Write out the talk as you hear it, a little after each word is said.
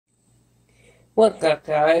What's up,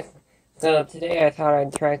 guys? So today I thought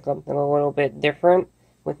I'd try something a little bit different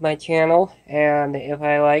with my channel, and if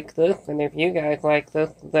I like this, and if you guys like this,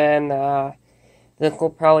 then this will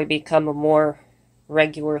probably become a more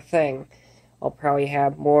regular thing. I'll probably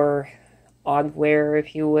have more oddware,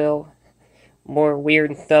 if you will, more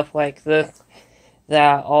weird stuff like this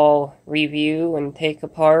that I'll review and take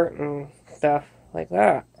apart and stuff like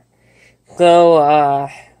that. So,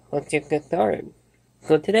 let's just get started.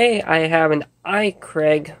 So today I have an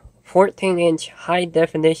iCraig 14-inch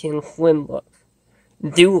high-definition Slimbook,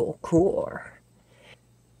 dual core.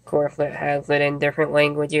 Of course, it has it in different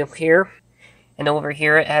languages here, and over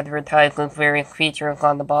here it advertises various features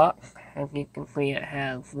on the box. As you can see, it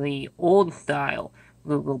has the old-style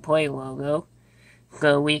Google Play logo,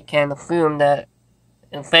 so we can assume that,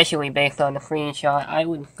 especially based on the screenshot, I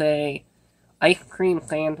would say ice cream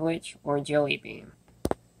sandwich or jelly bean.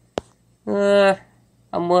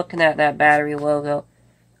 I'm looking at that battery logo.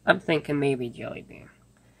 I'm thinking maybe jelly bean.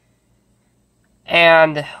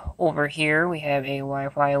 And over here we have a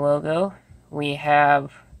Wi-Fi logo. We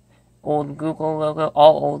have old Google logo,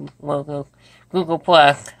 all old logos. Google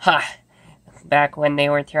Plus, ha! Back when they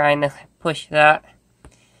were trying to push that.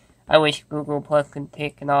 I wish Google Plus could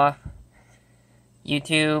take it off.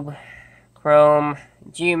 YouTube, Chrome,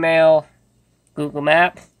 Gmail, Google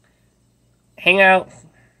Maps, Hangouts,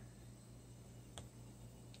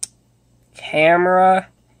 camera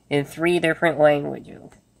in 3 different languages,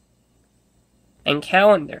 and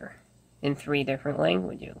calendar in 3 different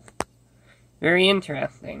languages. Very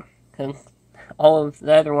interesting, because all of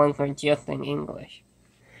the other ones are just in English.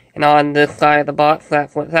 And on this side of the box,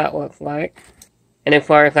 that's what that looks like. And as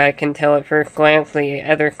far as I can tell at first glance, the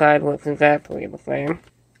other side looks exactly the same.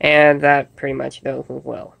 And that pretty much does as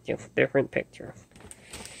well, just different pictures.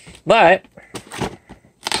 But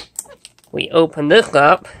we open this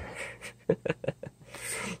up.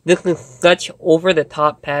 This is such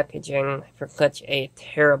over-the-top packaging for such a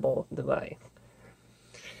terrible device.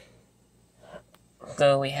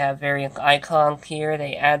 So we have various icons here.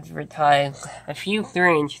 They advertise a few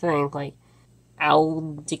strange things like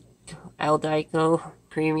Aldico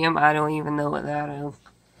Premium. I don't even know what that is.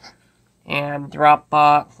 And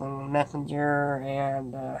Dropbox and Messenger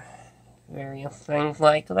and various things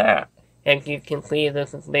like that. As you can see,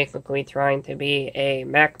 this is basically trying to be a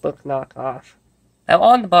MacBook knockoff. Now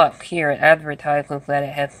on the box here, it advertises that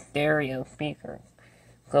it has stereo speakers.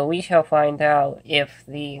 So we shall find out if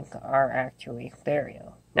these are actually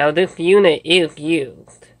stereo. Now this unit is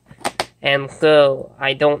used, and so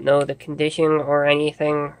I don't know the condition or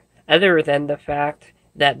anything other than the fact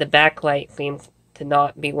that the backlight seems to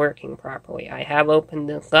not be working properly. I have opened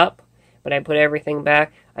this up, but I put everything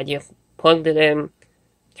back. I just plugged it in,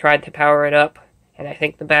 tried to power it up, and I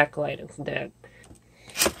think the backlight is dead.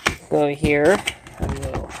 So here, I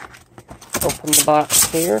will open the box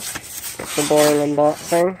here. It's the boring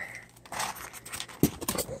unboxing.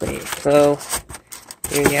 Let's see, so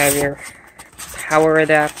here you have your power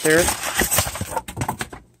adapter.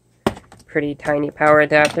 Pretty tiny power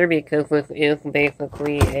adapter because this is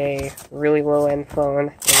basically a really low-end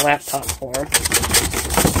phone in laptop form. And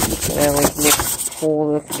then we can just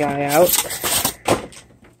pull this guy out.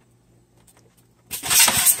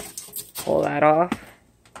 Pull that off.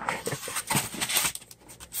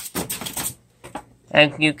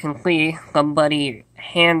 As you can see, somebody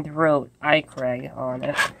hand-wrote iCraig on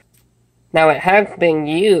it. Now, it has been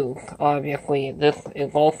used, obviously. This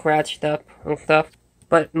is all scratched up and stuff.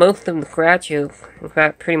 But most of the scratches, in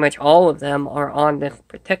fact, pretty much all of them, are on this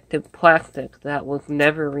protective plastic that was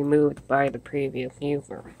never removed by the previous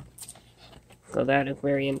user. So that is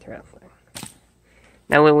very interesting.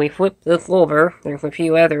 Now, when we flip this over, there's a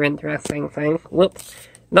few other interesting things. Whoops,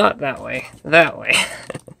 not that way, that way.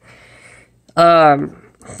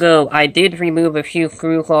 So I did remove a few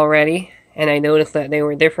screws already, and I noticed that they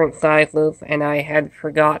were different sizes, and I had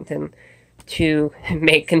forgotten to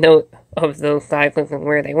make a note of those sizes and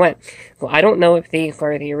where they went. So I don't know if these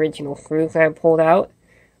are the original screws I pulled out,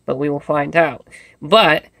 but we will find out.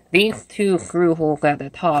 But these 2 screw holes at the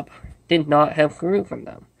top did not have screws in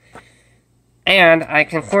them. And I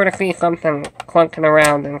can sort of see something clunking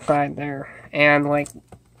around inside there, and like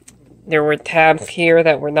there were tabs here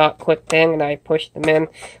that were not clipped in, and I pushed them in.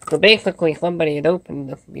 So basically, somebody had opened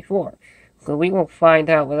this before. So we will find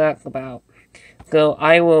out what that's about. So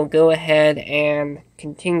I will go ahead and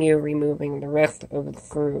continue removing the rest of the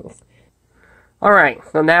screws. Alright,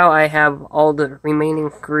 so now I have all the remaining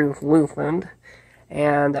screws loosened,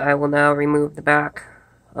 and I will now remove the back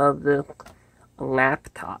of the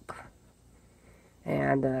laptop.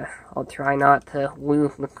 And I'll try not to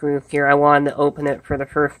lose the screws here. I wanted to open it for the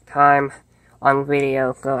first time on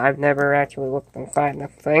video, so I've never actually looked inside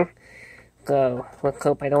this thing. So, let's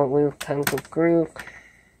hope I don't lose tons of screws.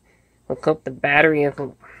 Let's hope the battery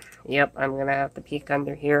isn't... Yep, I'm gonna have to peek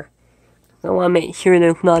under here. So I want to make sure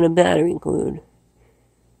there's not a battery glued.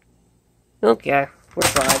 Okay, we're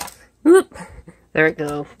fine. Whoop! There it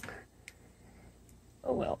goes.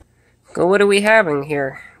 Oh well. So what are we having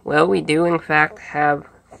here? Well, we do in fact have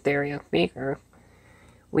stereo speakers.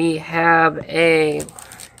 We have a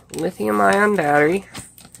lithium-ion battery.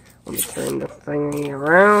 Let me turn this thingy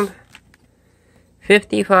around.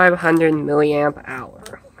 5,500 milliamp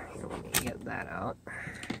hour. Here, let me get that out.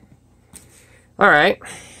 Alright.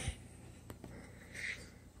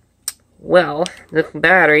 Well, this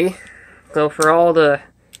battery, so for all the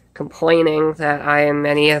complaining that I and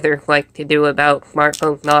many others like to do about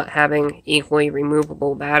smartphones not having easily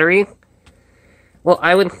removable batteries, well,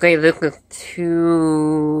 I would say this is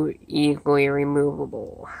too easily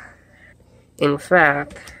removable. In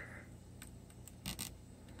fact,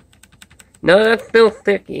 no, that's still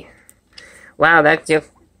sticky. Wow, that's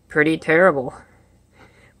just pretty terrible.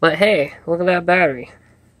 But hey, look at that battery.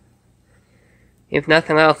 If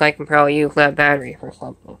nothing else, I can probably use that battery for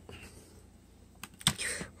something.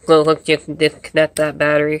 So let's just disconnect that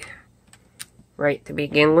battery right to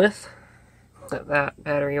begin with. Put that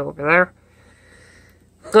battery over there.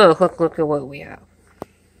 So let's look at what we have.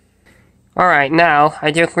 Alright, now,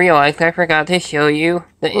 I just realized I forgot to show you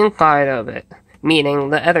the inside of it. Meaning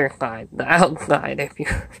the other side, the outside, if you...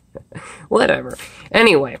 whatever.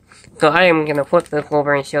 Anyway, so I am going to flip this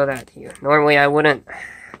over and show that to you. Normally I wouldn't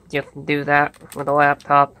just do that with a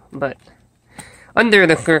laptop, but under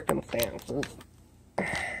the circumstances.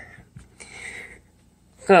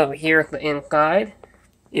 So, here's the inside.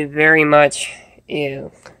 It very much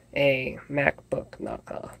is a MacBook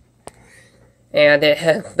knockoff. And it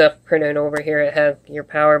has stuff printed over here. It has your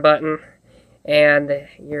power button, and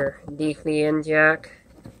your DC in jack,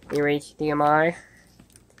 your HDMI,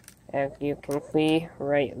 as you can see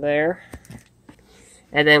right there.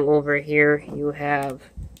 And then over here you have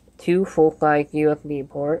two full-size USB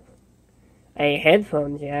ports, a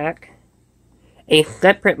headphone jack, a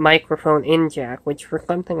separate microphone in jack, which for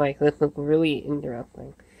something like this is really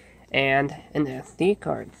interesting, and an SD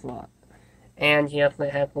card slot. And yes,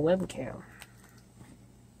 it has a webcam.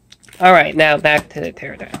 Alright, now back to the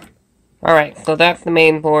teardown. Alright, so that's the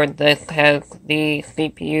main board. This has the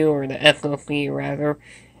CPU, or the SoC rather,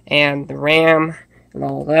 and the RAM, and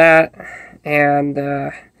all that. And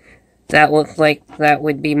that looks like that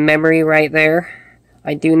would be memory right there.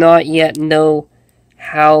 I do not yet know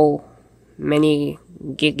how many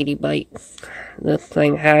giggity bytes this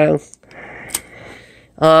thing has.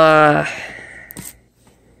 Let's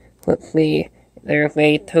see. There's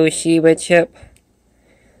a Toshiba chip.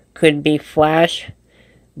 Could be flash,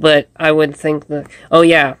 but I would think that... oh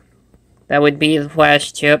yeah, that would be the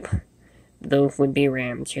flash chip. Those would be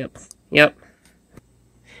RAM chips. Yep.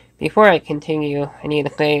 Before I continue, I need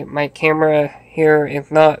to say my camera here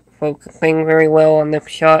is not focusing very well on this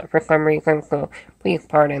shot for some reason, so please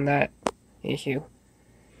pardon that issue.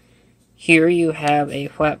 Here you have a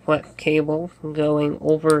flat flex cable going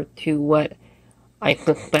over to what I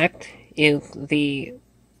suspect is the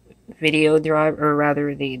video driver, or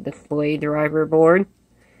rather the display driver board.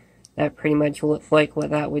 That pretty much looks like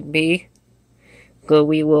what that would be. So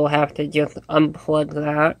we will have to just unplug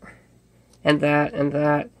that, and that, and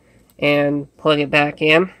that, and plug it back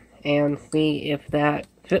in, and see if that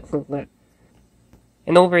fits with it.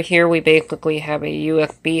 And over here we basically have a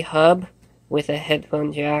USB hub with a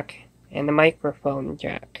headphone jack and a microphone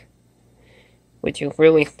jack, which is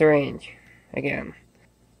really strange, again.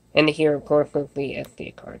 And here, of course, is the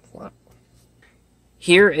SD card slot.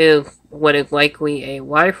 Here is what is likely a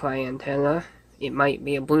Wi-Fi antenna. It might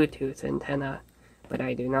be a Bluetooth antenna, but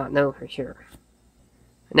I do not know for sure.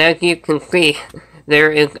 And as you can see,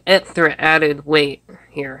 there is extra added weight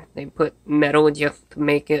here. They put metal just to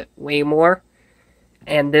make it weigh more.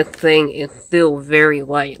 And this thing is still very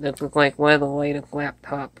light. This is like one of the lightest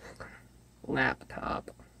laptop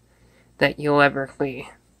that you'll ever see.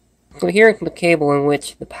 So here's the cable in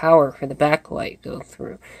which the power for the backlight goes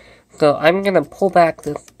through. So I'm going to pull back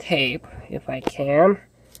this tape, if I can,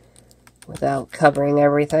 without covering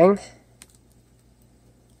everything.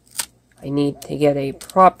 I need to get a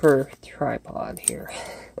proper tripod here.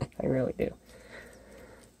 I really do.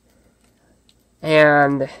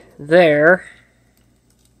 And there's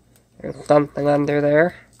something under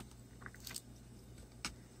there.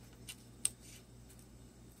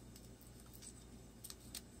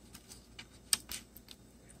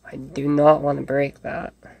 I do not want to break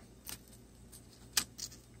that.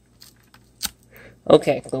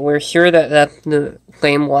 Okay, so we're sure that that's the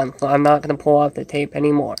same one, so I'm not going to pull off the tape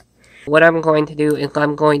anymore. What I'm going to do is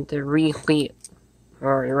I'm going to reseat,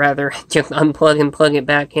 or rather, just unplug and plug it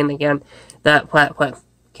back in again, that flat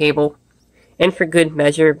cable. And for good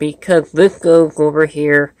measure, because this goes over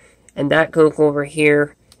here, and that goes over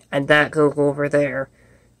here, and that goes over there,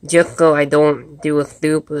 just so I don't do a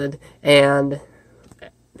stupid and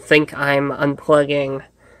think I'm unplugging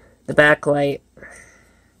the backlight,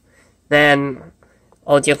 then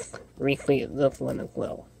I'll just reseat this one as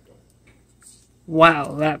well.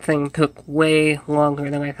 Wow, that thing took way longer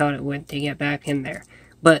than I thought it would to get back in there,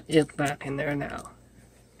 but it's back in there now.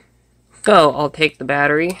 So, I'll take the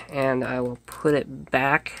battery, and I will put it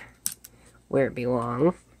back where it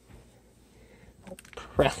belongs.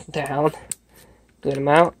 Press down, good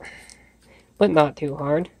amount, but not too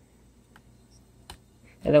hard.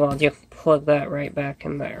 And then I'll just plug that right back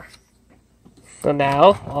in there. So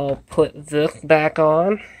now, I'll put this back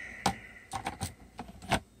on.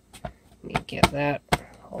 Let me get that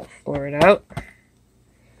all sorted out.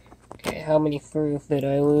 Okay, how many screws did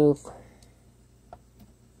I lose?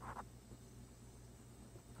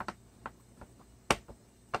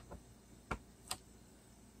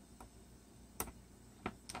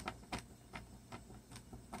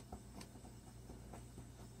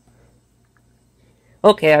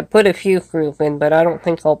 Okay, I put a few screws in, but I don't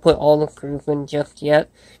think I'll put all the screws in just yet,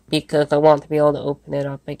 because I want to be able to open it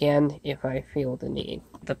up again if I feel the need.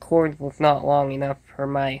 The cord was not long enough for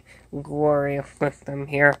my glorious system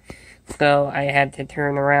here, so I had to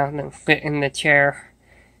turn around and sit in the chair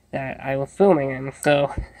that I was filming in,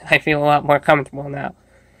 so I feel a lot more comfortable now.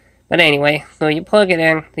 But anyway, so you plug it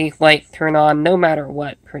in, these lights turn on no matter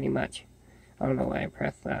what, pretty much. I don't know why I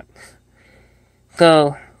pressed that.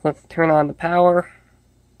 So, let's turn on the power.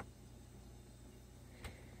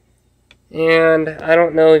 And I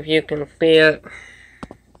don't know if you can see it.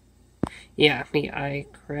 Yeah, the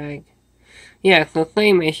iCraig. Yeah, it's the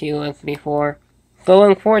same issue as before. So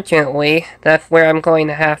unfortunately, that's where I'm going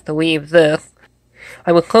to have to leave this.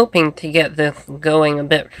 I was hoping to get this going a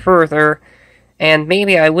bit further, and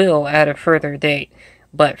maybe I will at a further date.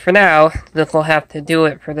 But for now, this will have to do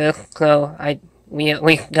it for this, so we at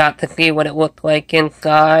least got to see what it looked like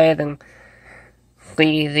inside, and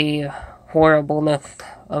see the horribleness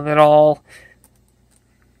of it all.